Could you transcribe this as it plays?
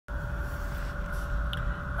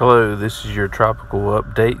Hello, this is your tropical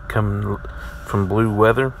update coming from Blue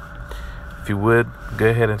Weather. If you would, go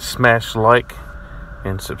ahead and smash like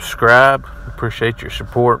and subscribe. Appreciate your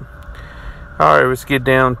support. Alright, let's get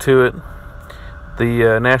down to it.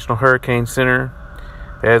 The National Hurricane Center,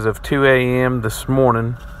 as of 2 a.m. this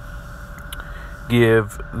morning,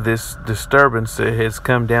 give this disturbance that has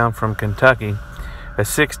come down from Kentucky a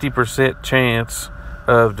 60% chance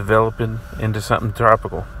of developing into something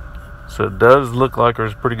tropical. So it does look like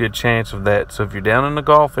there's a pretty good chance of that. So if you're down in the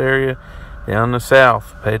Gulf area, down in the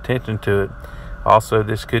south, pay attention to it. Also,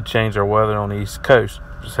 this could change our weather on the East Coast.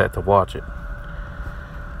 Just have to watch it.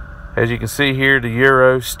 As you can see here, the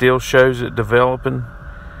Euro still shows it developing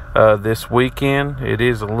this weekend. It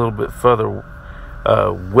is a little bit further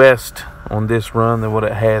west on this run than what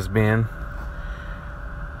it has been.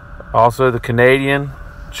 Also, the Canadian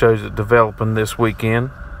shows it developing this weekend.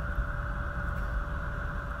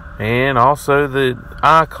 And also the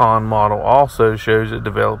Icon model also shows it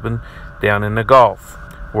developing down in the Gulf.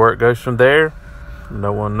 Where it goes from there,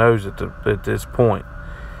 no one knows at this point.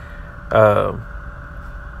 And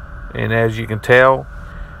as you can tell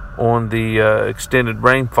on the extended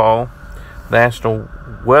rainfall, the National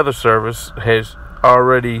Weather Service has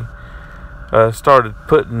already started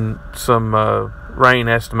putting some rain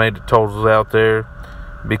estimated totals out there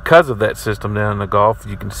because of that system down in the Gulf.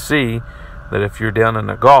 You can see that if you're down in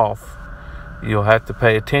the Gulf, you'll have to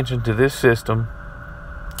pay attention to this system,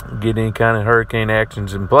 get any kind of hurricane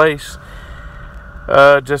actions in place,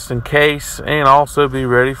 just in case, and also be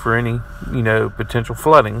ready for any, potential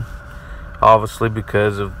flooding, obviously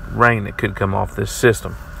because of rain that could come off this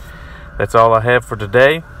system. That's all I have for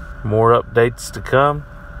today. More updates to come.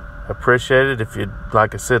 Appreciate it. If you'd,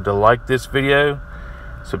 like I said, to like this video,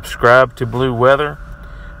 subscribe to Blue Weather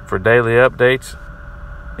for daily updates,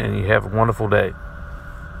 and you have a wonderful day.